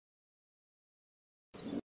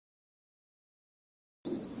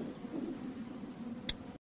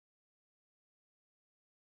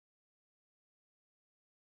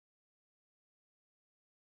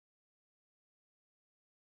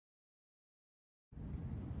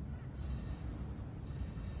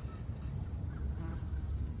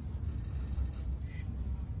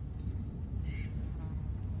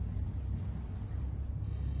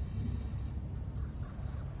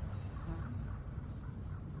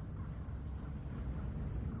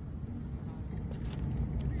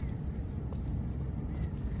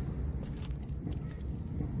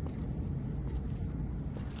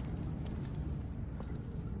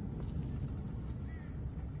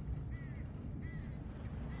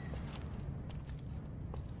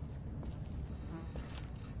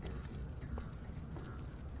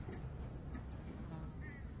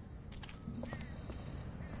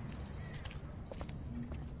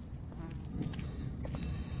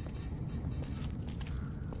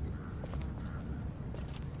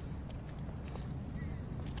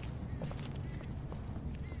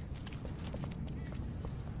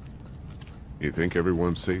You think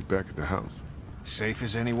everyone's safe back at the house? Safe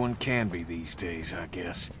as anyone can be these days, I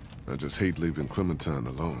guess. I just hate leaving Clementine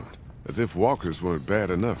alone. As if walkers weren't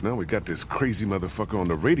bad enough, now we got this crazy motherfucker on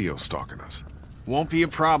the radio stalking us. Won't be a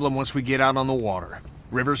problem once we get out on the water.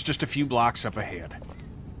 River's just a few blocks up ahead.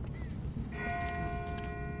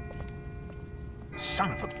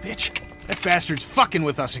 Son of a bitch! That bastard's fucking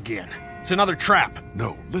with us again. It's another trap.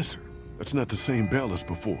 No, listen. That's not the same bell as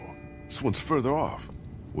before. This one's further off.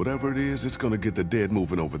 Whatever it is, it's gonna get the dead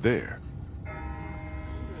moving over there.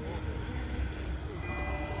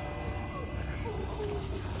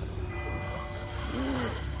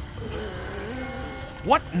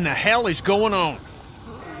 What in the hell is going on?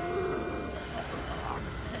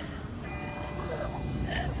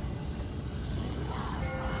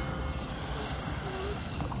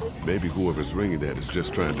 Maybe whoever's ringing that is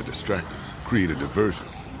just trying to distract us, create a diversion.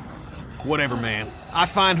 Whatever, man. I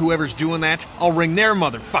find whoever's doing that, I'll ring their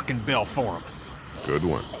motherfucking bell for them. Good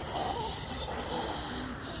one.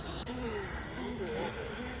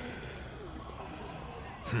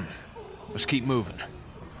 Let's keep moving.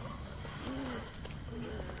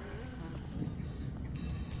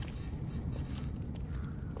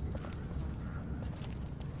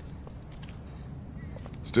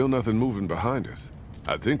 Still nothing moving behind us.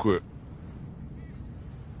 I think we're...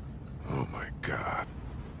 Oh my God.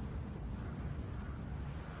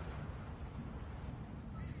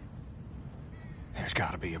 There's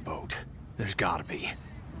gotta be a boat. There's gotta be.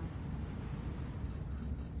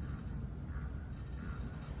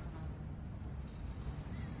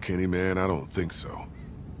 Kenny, man, I don't think so.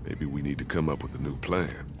 Maybe we need to come up with a new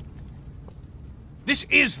plan. This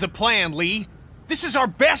is the plan, Lee. This is our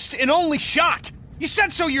best and only shot. You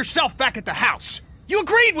said so yourself back at the house. You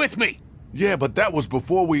agreed with me. Yeah, but that was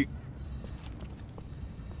before we...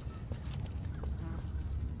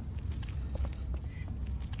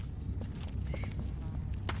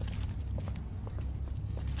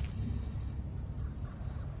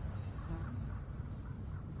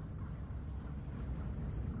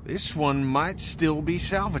 This one might still be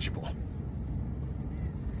salvageable.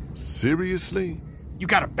 Seriously? You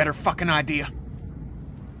got a better fucking idea?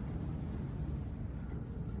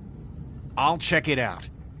 I'll check it out.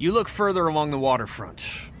 You look further along the waterfront.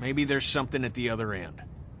 Maybe there's something at the other end.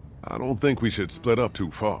 I don't think we should split up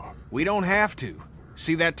too far. We don't have to.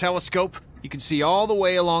 See that telescope? You can see all the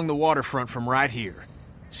way along the waterfront from right here.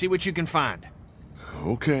 See what you can find.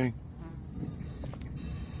 Okay.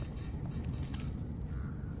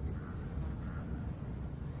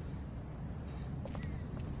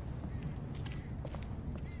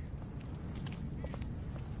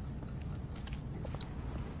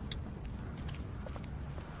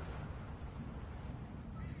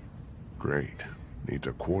 Great. Needs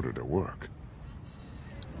a quarter to work.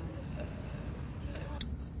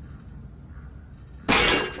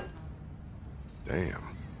 Damn.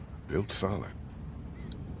 Built solid.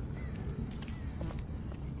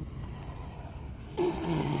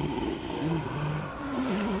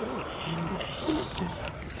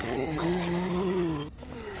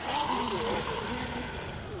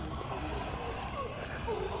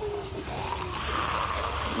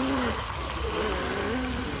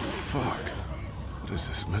 What is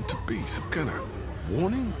this meant to be? Some kind of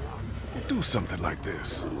warning? Do something like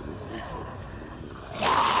this.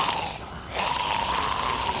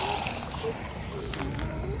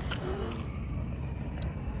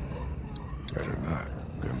 Better not.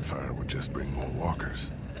 Gunfire would just bring more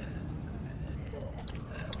walkers.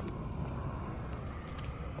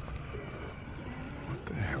 What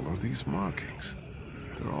the hell are these markings?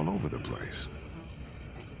 They're all over the place.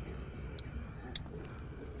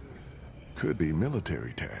 Could be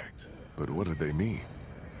military tags, but what do they mean?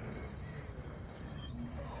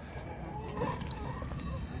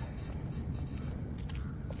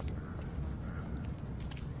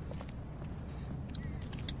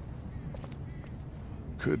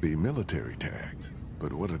 Could be military tags,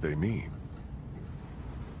 but what do they mean?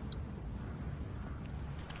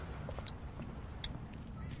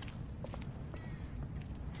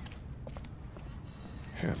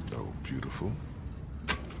 Hello, beautiful.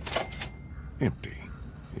 Empty.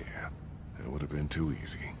 Yeah, that would have been too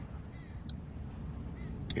easy.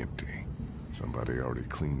 Empty. Somebody already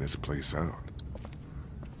cleaned this place out.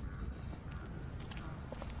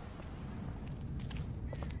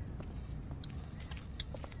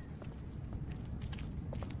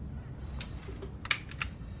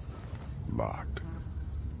 Locked.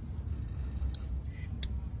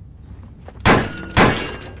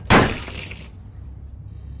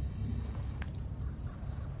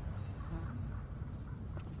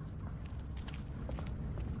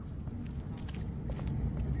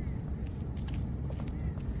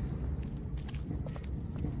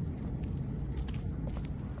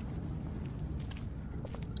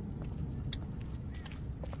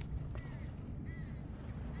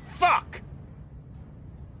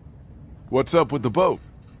 What's up with the boat?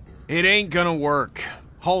 It ain't gonna work.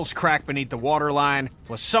 Hull's cracked beneath the waterline,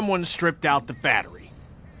 plus someone stripped out the battery.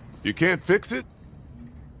 You can't fix it?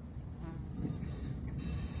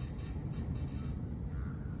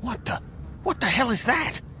 What the hell is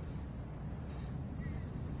that?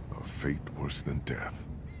 A fate worse than death.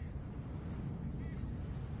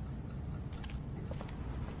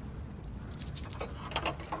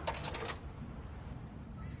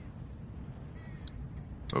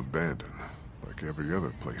 Abandoned, like every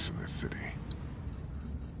other place in this city.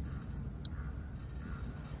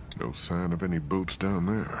 No sign of any boats down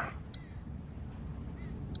there.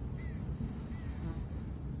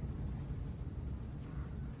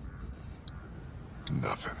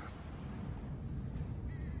 Nothing.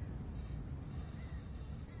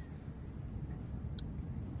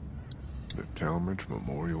 The Talmadge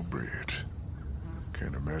Memorial Bridge.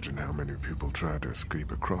 Can't imagine how many people tried to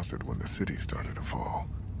escape across it when the city started to fall.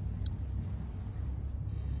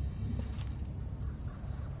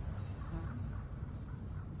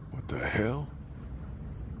 What the hell?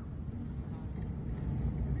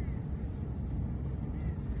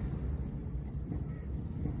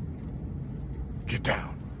 Get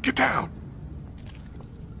down! Get down!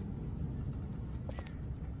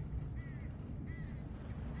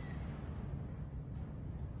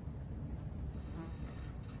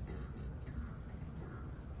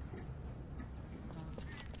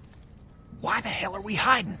 Why the hell are we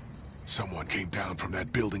hiding? Someone came down from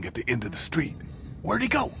that building at the end of the street. Where'd he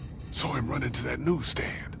go? Saw him run into that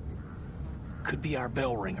newsstand. Could be our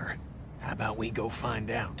bell ringer. How about we go find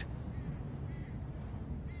out?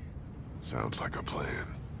 Sounds like a plan.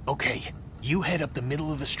 Okay, you head up the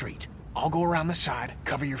middle of the street. I'll go around the side,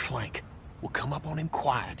 cover your flank. We'll come up on him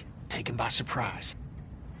quiet, take him by surprise.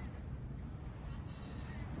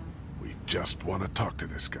 We just want to talk to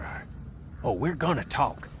this guy. Oh, we're gonna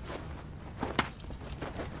talk.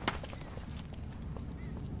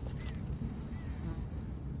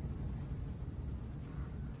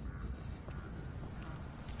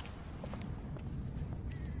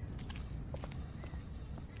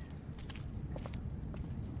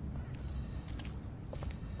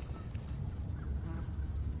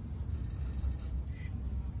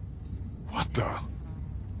 What the?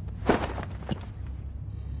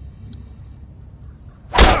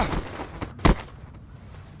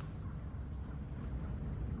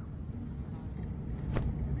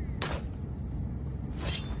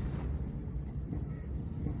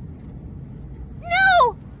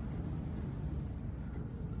 No!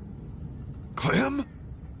 Clem?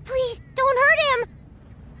 Please, don't hurt him!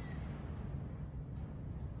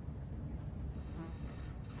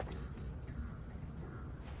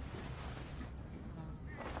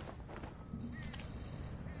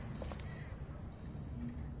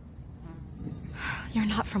 You're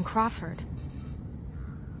not from Crawford.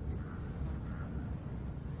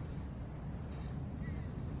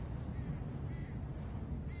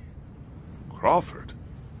 Crawford?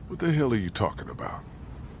 What the hell are you talking about?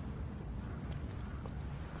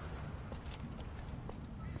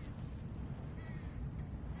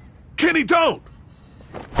 Kenny, don't!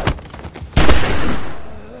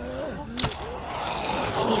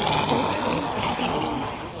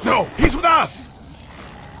 No, he's with us!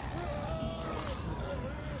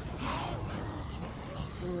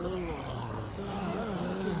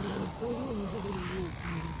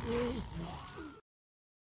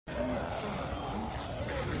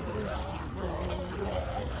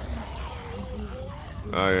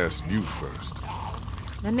 I asked you first.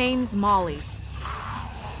 The name's Molly.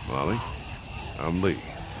 Molly? I'm Lee.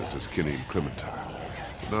 This is Kenny and Clementine.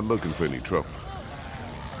 We're not looking for any trouble.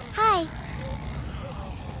 Hi.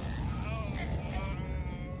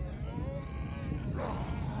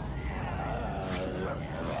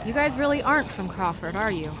 You guys really aren't from Crawford,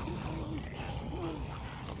 are you?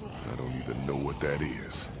 I don't even know what that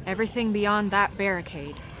is. Everything beyond that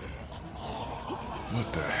barricade.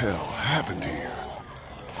 What the hell happened here?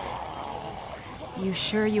 You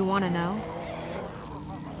sure you want to know?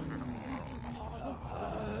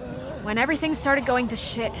 When everything started going to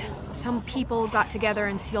shit, some people got together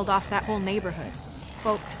and sealed off that whole neighborhood.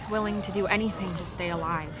 Folks willing to do anything to stay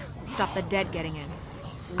alive, stop the dead getting in.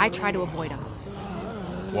 I try to avoid them.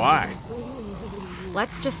 Why?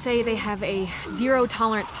 Let's just say they have a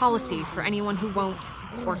zero-tolerance policy for anyone who won't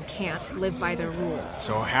or can't live by their rules.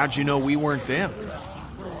 So how'd you know we weren't them?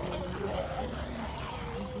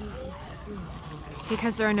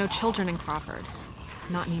 Because there are no children in Crawford.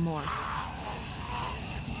 Not anymore.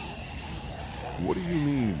 What do you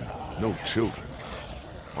mean, no children?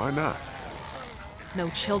 Why not? No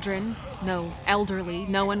children, no elderly,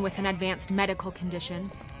 no one with an advanced medical condition.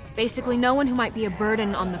 Basically, no one who might be a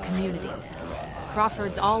burden on the community.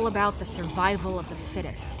 Crawford's all about the survival of the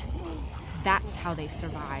fittest. That's how they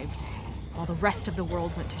survived, while the rest of the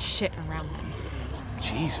world went to shit around them.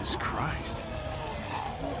 Jesus Christ.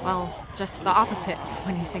 Well, just the opposite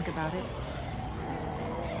when you think about it.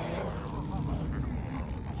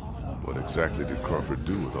 What exactly did Crawford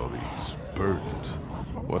do with all these burdens?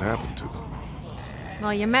 What happened to them?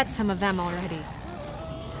 Well, you met some of them already.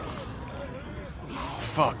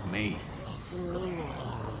 Fuck me.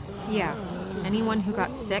 Yeah, anyone who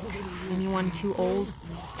got sick, anyone too old,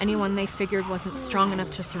 anyone they figured wasn't strong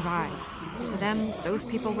enough to survive. To them, those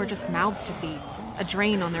people were just mouths to feed, a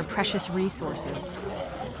drain on their precious resources.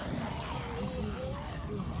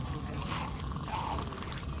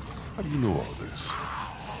 How do you know all this?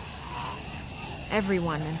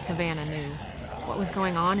 Everyone in Savannah knew. What was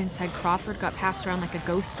going on inside Crawford got passed around like a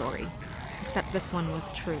ghost story. Except this one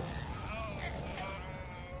was true.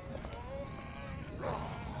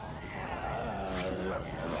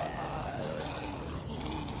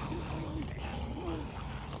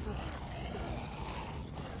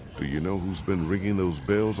 Do you know who's been ringing those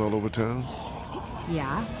bells all over town?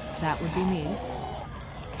 Yeah, that would be me.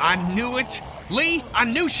 I knew it! Lee, I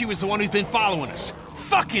knew she was the one who's been following us.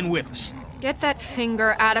 Fucking with us. Get that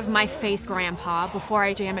finger out of my face, Grandpa, before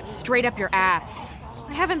I jam it straight up your ass.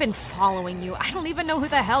 I haven't been following you. I don't even know who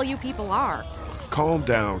the hell you people are. Calm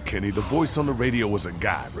down, Kenny. The voice on the radio was a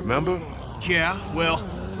guy, remember? Yeah, well,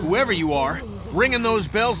 whoever you are, ringing those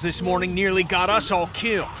bells this morning nearly got us all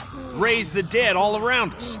killed. Raised the dead all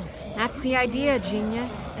around us. That's the idea,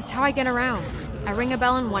 genius. It's how I get around. I ring a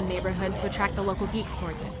bell in one neighborhood to attract the local geeks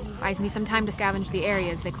towards it. Buys me some time to scavenge the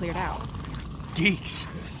areas they cleared out. Geeks?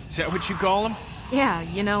 Is that what you call them? Yeah,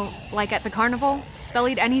 you know, like at the carnival? They'll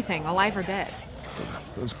eat anything, alive or dead.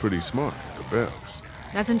 That's pretty smart, the bells.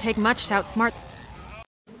 Doesn't take much to outsmart.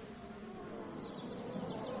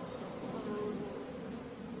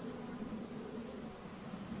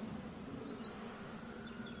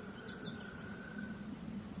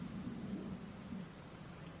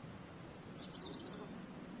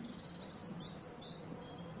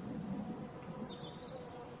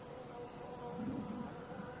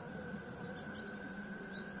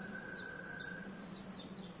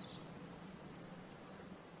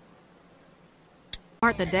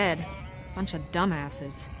 Smart the dead. Bunch of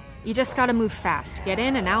dumbasses. You just gotta move fast. Get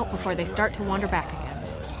in and out before they start to wander back again.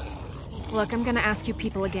 Look, I'm gonna ask you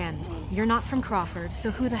people again. You're not from Crawford, so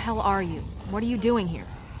who the hell are you? What are you doing here?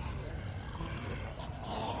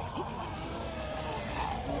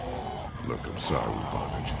 Look, I'm sorry we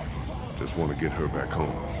bothered you. Just want to get her back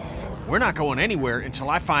home. We're not going anywhere until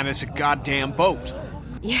I find us a goddamn boat.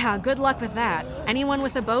 Yeah, good luck with that. Anyone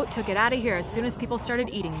with a boat took it out of here as soon as people started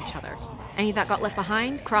eating each other. Any that got left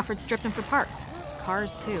behind, Crawford stripped them for parts.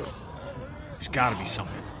 Cars, too. There's gotta be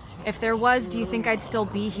something. If there was, do you think I'd still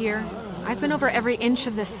be here? I've been over every inch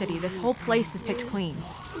of this city. This whole place is picked clean.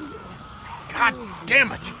 God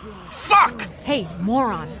damn it! Fuck! Hey,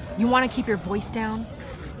 moron. You want to keep your voice down?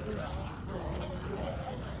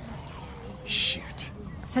 Shit.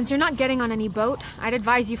 Since you're not getting on any boat, I'd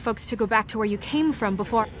advise you folks to go back to where you came from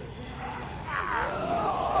before...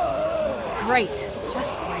 Great.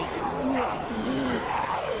 Just great.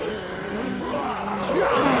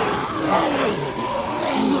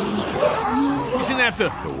 Isn't that the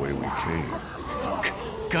way we came? Fuck.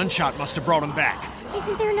 Gunshot must have brought him back.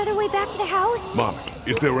 Isn't there another way back to the house? Monica,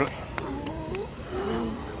 is there a...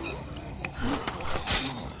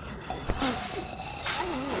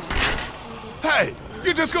 Hey!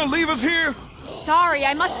 You're just gonna leave us here? Sorry,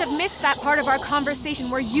 I must have missed that part of our conversation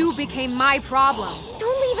where you became my problem.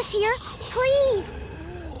 Don't leave us here, please!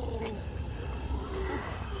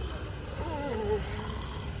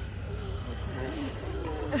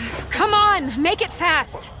 Come on, make it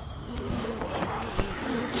fast!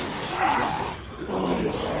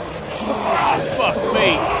 Fuck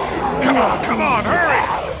me! Come on, hurry!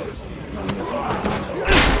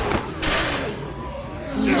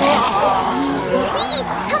 Lee,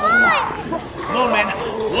 come on! Come on, man.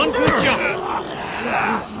 One good jump.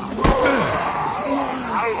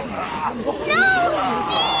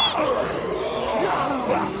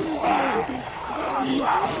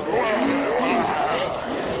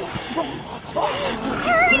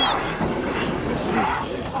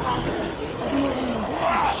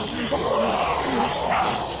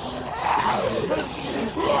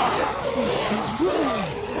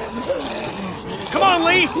 Come on,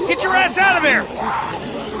 Lee! Get your ass out of there!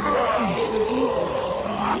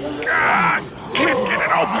 God! Can't get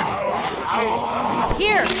it open!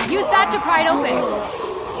 Here, use that to pry it open.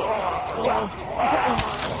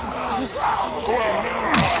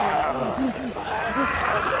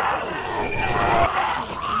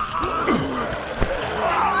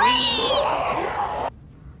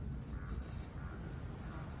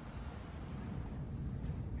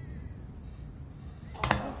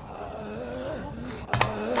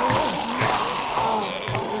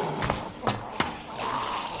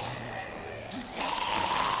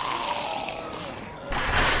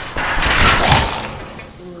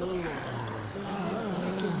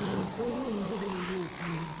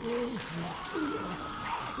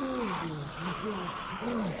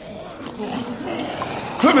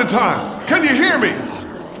 Clementine, can you hear me?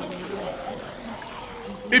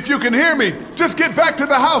 If you can hear me, just get back to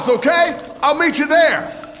the house, okay? I'll meet you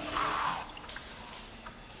there.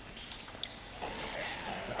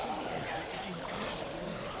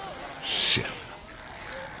 Shit.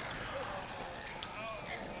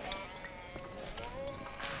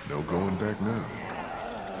 No going back now.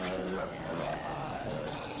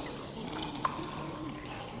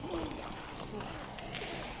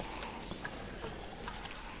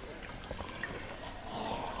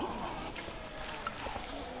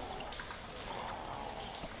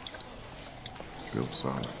 Still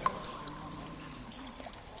solid.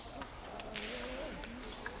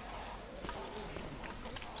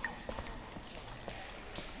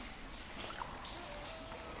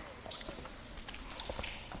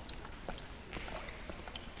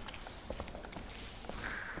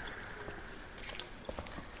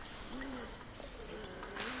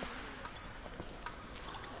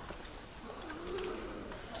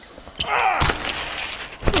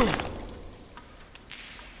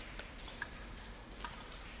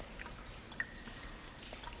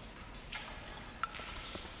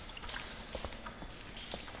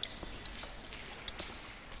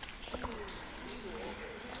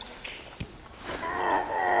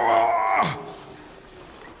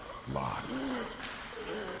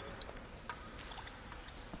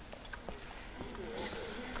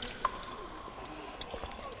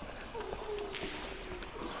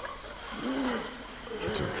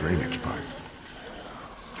 It's a drainage pipe.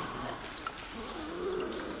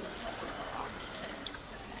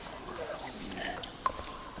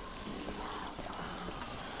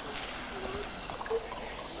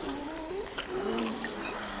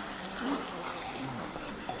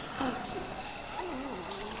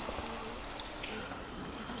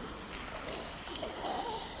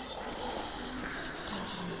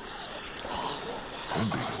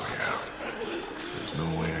 Could be the way out. There's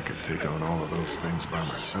no way I could take on all of those things by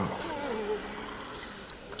myself.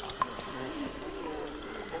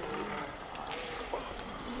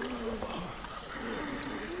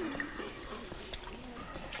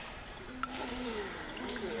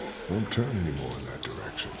 Won't turn anymore in that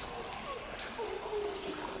direction.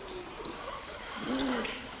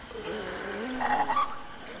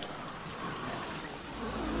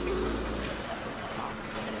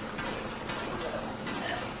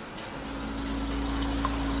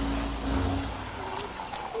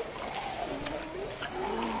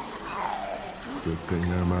 Good thing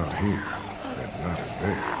I'm out here and not in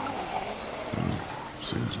there.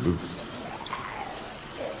 Seems loose.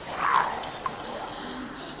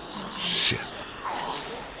 Shit.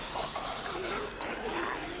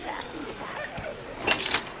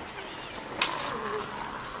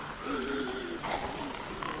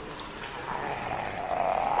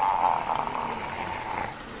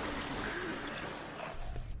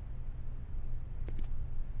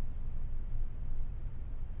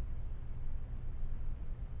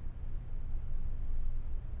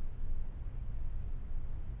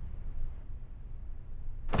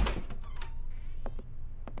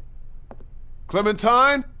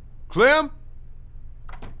 Clementine? Clem?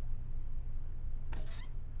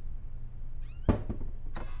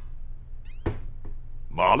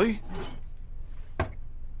 Molly?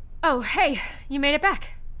 Oh, hey, you made it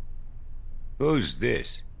back. Who's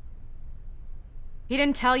this? He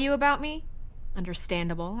didn't tell you about me?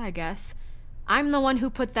 Understandable, I guess. I'm the one who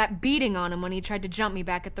put that beating on him when he tried to jump me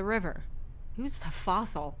back at the river. Who's the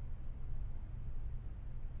fossil?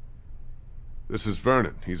 This is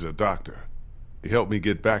Vernon. He's a doctor. He helped me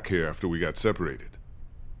get back here after we got separated.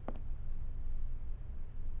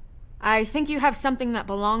 I think you have something that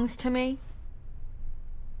belongs to me.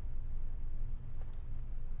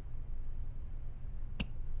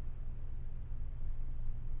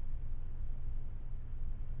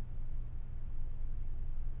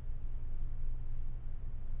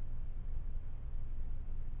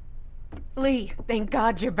 Lee, thank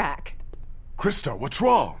God you're back. Krista, what's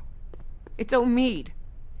wrong? It's Omid.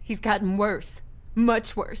 He's gotten worse.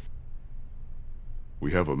 Much worse.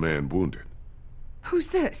 We have a man wounded. Who's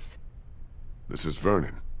this? This is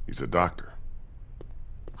Vernon. He's a doctor.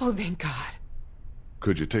 Oh, thank God.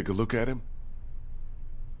 Could you take a look at him?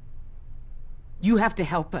 You have to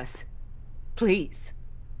help us. Please.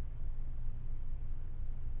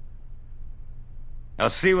 I'll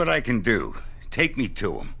see what I can do. Take me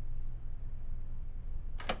to him.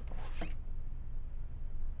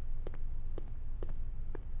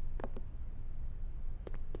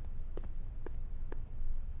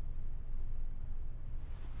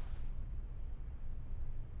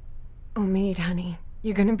 Omid, honey,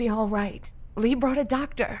 you're gonna be all right. Lee brought a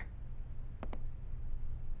doctor.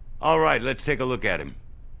 All right, let's take a look at him.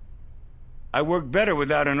 I work better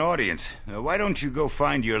without an audience. Why don't you go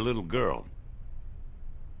find your little girl?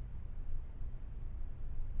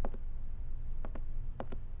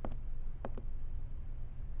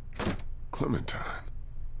 Clementine.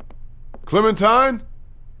 Clementine?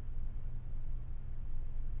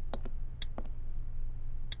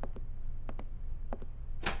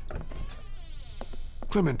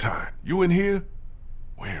 Clementine, you in here?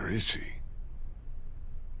 Where is she?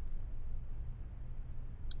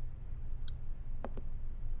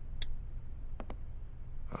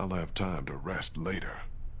 I'll have time to rest later.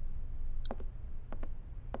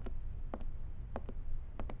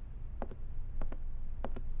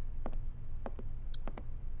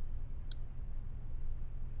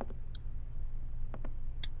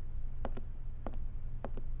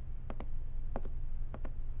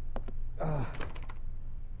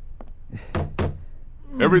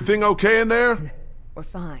 Everything okay in there? We're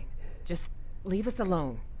fine. Just leave us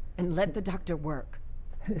alone and let the doctor work.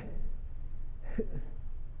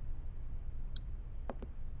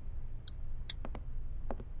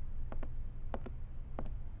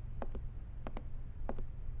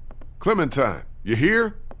 Clementine, you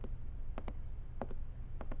here?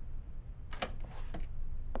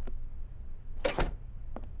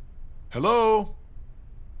 Hello?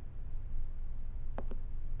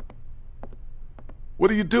 What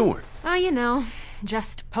are you doing? Oh, you know,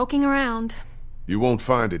 just poking around. You won't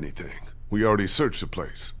find anything. We already searched the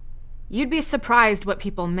place. You'd be surprised what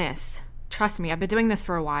people miss. Trust me, I've been doing this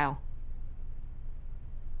for a while.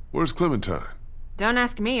 Where's Clementine? Don't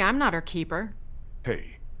ask me, I'm not her keeper.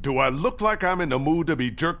 Hey, do I look like I'm in the mood to be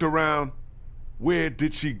jerked around? Where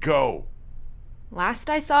did she go? Last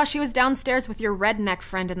I saw, she was downstairs with your redneck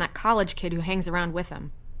friend and that college kid who hangs around with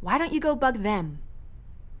him. Why don't you go bug them?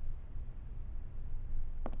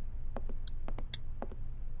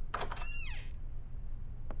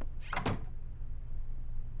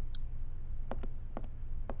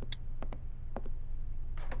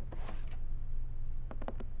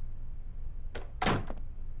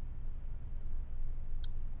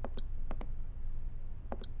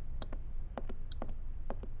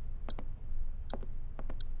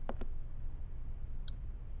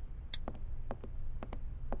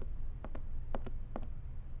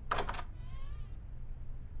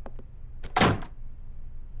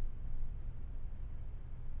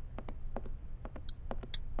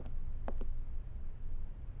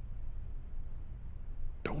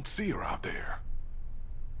 Don't see her out there.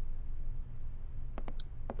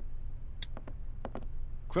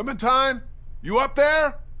 Clementine? You up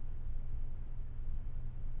there?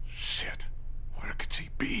 Shit. Where could she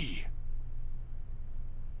be?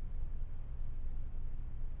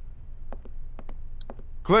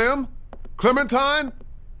 Clementine?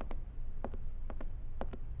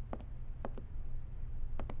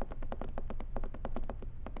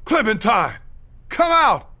 Clementine! Come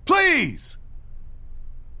out, please!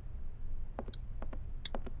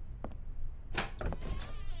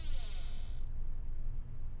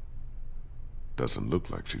 Doesn't look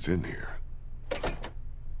like she's in here.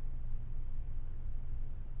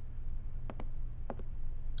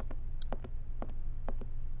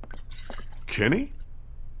 Kenny?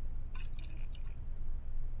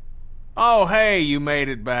 Oh, hey, you made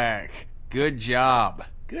it back. Good job.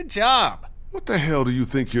 Good job. What the hell do you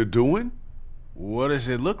think you're doing? What does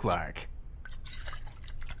it look like?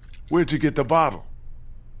 Where'd you get the bottle?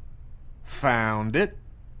 Found it.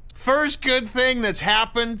 First good thing that's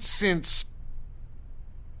happened since...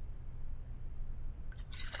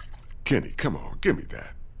 Kenny, come on, give me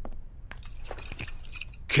that.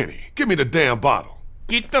 Kenny, give me the damn bottle.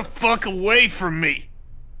 Get the fuck away from me!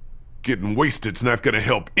 Getting wasted's not gonna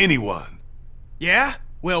help anyone. Yeah?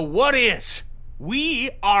 Well, what is? We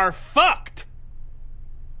are fucked!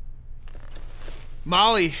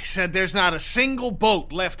 Molly said there's not a single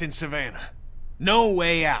boat left in Savannah. No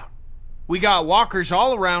way out. We got walkers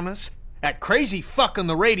all around us, that crazy fuck on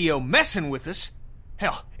the radio messing with us.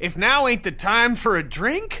 Hell, if now ain't the time for a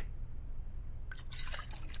drink?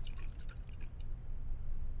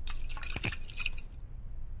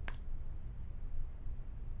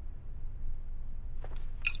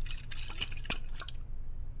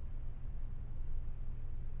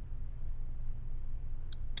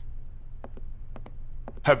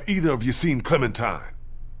 Have either of you seen Clementine?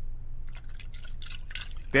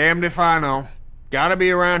 Damned if I know. Gotta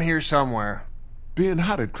be around here somewhere. Ben,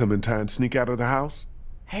 how did Clementine sneak out of the house?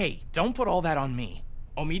 Hey, don't put all that on me.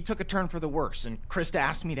 Omid took a turn for the worse, and Krista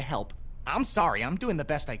asked me to help. I'm sorry, I'm doing the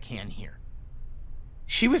best I can here.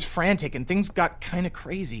 She was frantic, and things got kinda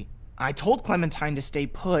crazy. I told Clementine to stay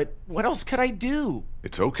put. What else could I do?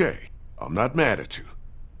 It's okay. I'm not mad at you.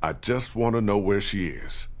 I just want to know where she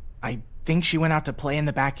is. I think she went out to play in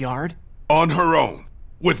the backyard. On her own?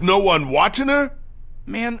 With no one watching her?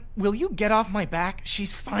 Man, will you get off my back?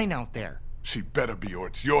 She's fine out there. She better be, or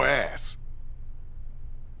it's your ass.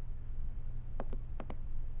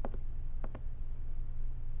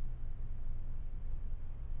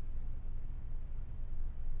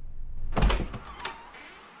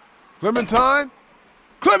 Clementine?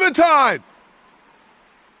 Clementine!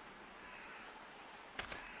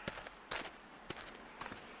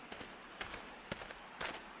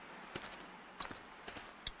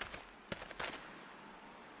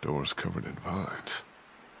 Doors covered in vines.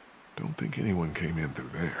 Don't think anyone came in through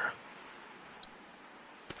there.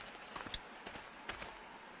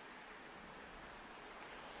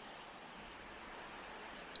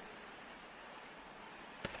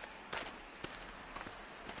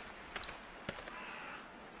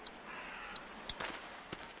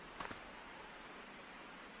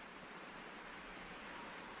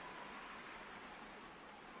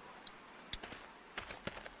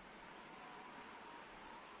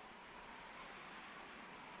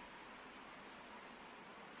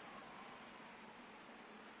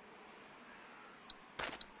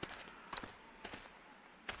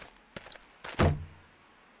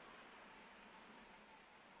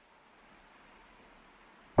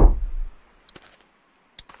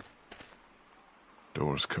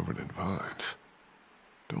 Doors covered in vines.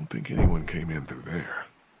 Don't think anyone came in through there.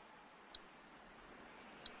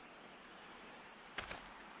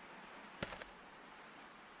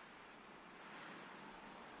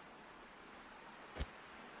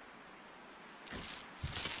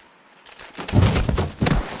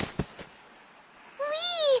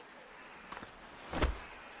 Lee!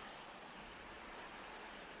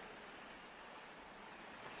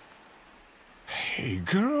 Hey,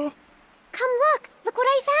 girl. Come look! Look what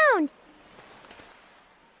I found!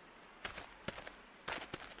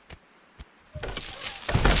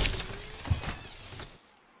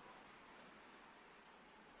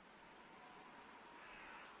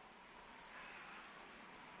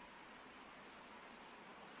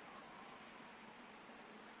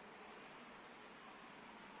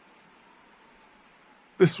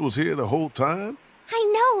 This was here the whole time?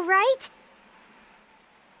 I know, right?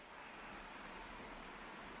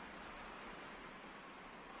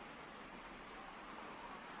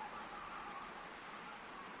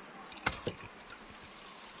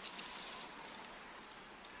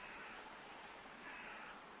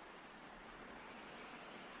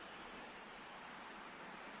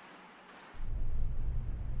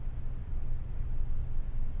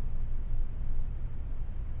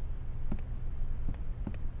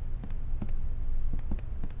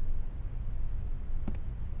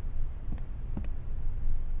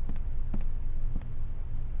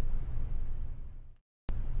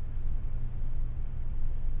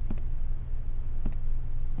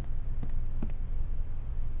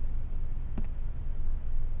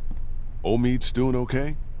 Omid's doing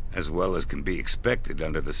okay? As well as can be expected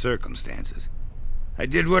under the circumstances. I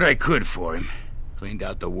did what I could for him. Cleaned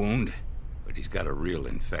out the wound, but he's got a real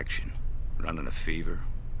infection. Running a fever.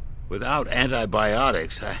 Without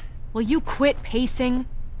antibiotics, Will you quit pacing?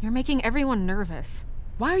 You're making everyone nervous.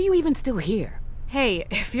 Why are you even still here? Hey,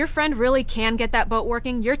 if your friend really can get that boat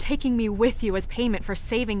working, you're taking me with you as payment for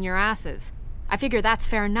saving your asses. I figure that's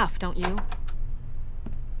fair enough, don't you?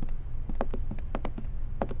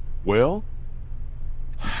 Well?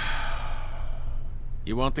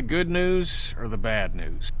 You want the good news or the bad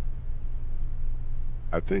news?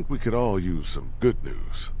 I think we could all use some good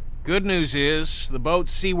news. Good news is, the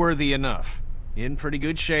boat's seaworthy enough. In pretty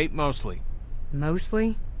good shape, mostly.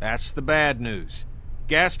 Mostly? That's the bad news.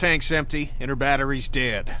 Gas tank's empty, and her battery's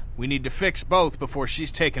dead. We need to fix both before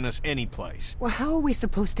she's taking us anyplace. Well, how are we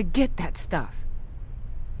supposed to get that stuff?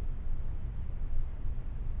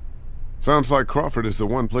 Sounds like Crawford is the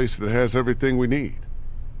one place that has everything we need.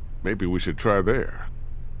 Maybe we should try there.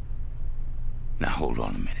 Now hold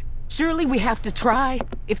on a minute. Surely we have to try.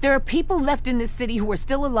 If there are people left in this city who are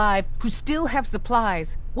still alive, who still have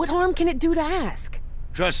supplies, what harm can it do to ask?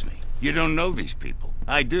 Trust me, you don't know these people.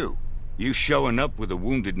 I do. You showing up with a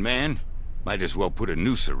wounded man, might as well put a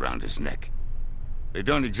noose around his neck. They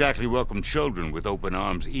don't exactly welcome children with open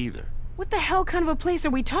arms either. What the hell kind of a place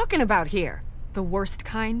are we talking about here? The worst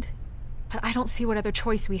kind? But I don't see what other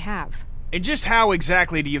choice we have. And just how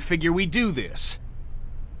exactly do you figure we do this?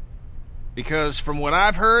 Because from what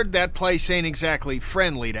I've heard, that place ain't exactly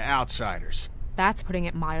friendly to outsiders. That's putting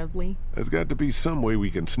it mildly. There's got to be some way we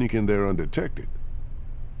can sneak in there undetected.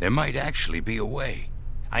 There might actually be a way.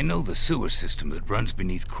 I know the sewer system that runs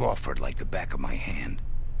beneath Crawford like the back of my hand.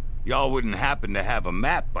 Y'all wouldn't happen to have a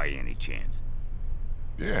map by any chance?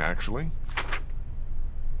 Yeah, actually.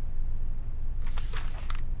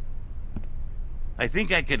 I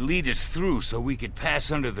think I could lead us through so we could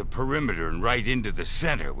pass under the perimeter and right into the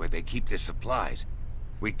center where they keep their supplies.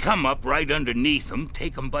 We come up right underneath them,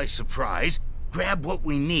 take them by surprise, grab what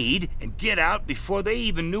we need, and get out before they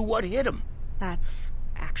even knew what hit them. That's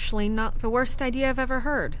actually not the worst idea I've ever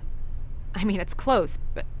heard. I mean, it's close,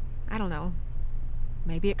 but I don't know.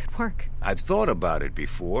 Maybe it could work. I've thought about it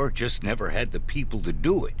before, just never had the people to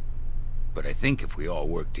do it. But I think if we all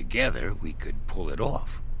work together, we could pull it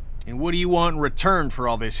off. And what do you want in return for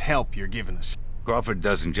all this help you're giving us? Crawford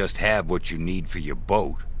doesn't just have what you need for your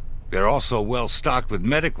boat. They're also well stocked with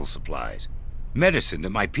medical supplies. Medicine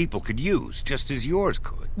that my people could use, just as yours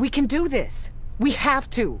could. We can do this. We have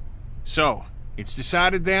to. So, it's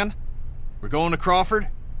decided then? We're going to Crawford?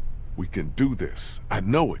 We can do this. I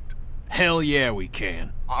know it. Hell yeah, we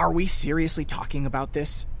can. Are we seriously talking about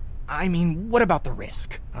this? I mean, what about the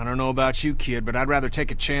risk? I don't know about you, kid, but I'd rather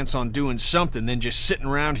take a chance on doing something than just sitting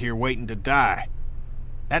around here waiting to die.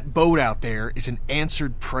 That boat out there is an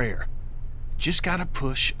answered prayer. Just gotta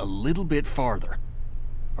push a little bit farther.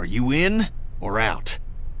 Are you in or out?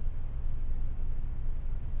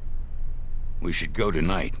 We should go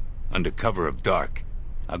tonight, under cover of dark.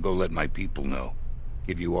 I'll go let my people know.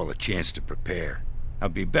 Give you all a chance to prepare. I'll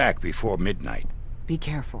be back before midnight. Be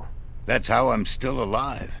careful. That's how I'm still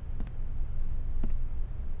alive.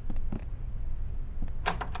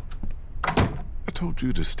 I told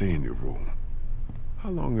you to stay in your room. How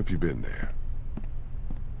long have you been there?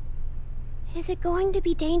 Is it going to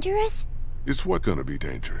be dangerous? Is what gonna be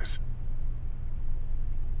dangerous?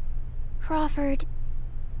 Crawford.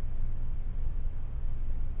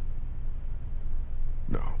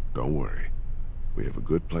 No, don't worry. We have a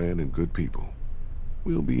good plan and good people.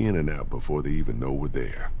 We'll be in and out before they even know we're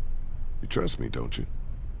there. You trust me, don't you?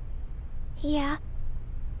 Yeah,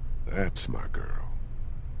 That's my girl.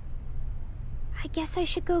 I guess I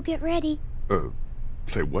should go get ready.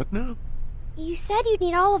 Say what now? You said you'd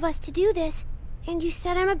need all of us to do this, and you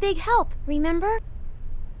said I'm a big help, remember?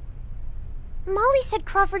 Molly said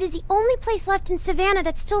Crawford is the only place left in Savannah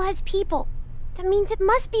that still has people. That means it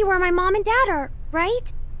must be where my mom and dad are,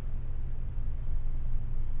 right?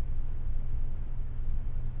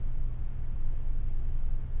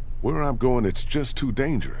 Where I'm going, it's just too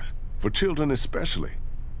dangerous. For children especially.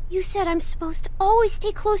 You said I'm supposed to always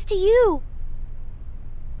stay close to you.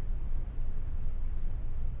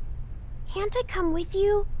 Can't I come with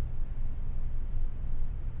you?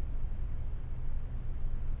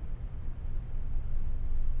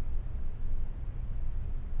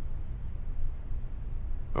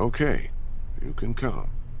 Okay, you can come.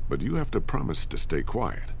 But you have to promise to stay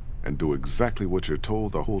quiet and do exactly what you're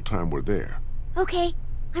told the whole time we're there. Okay,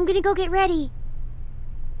 I'm gonna go get ready.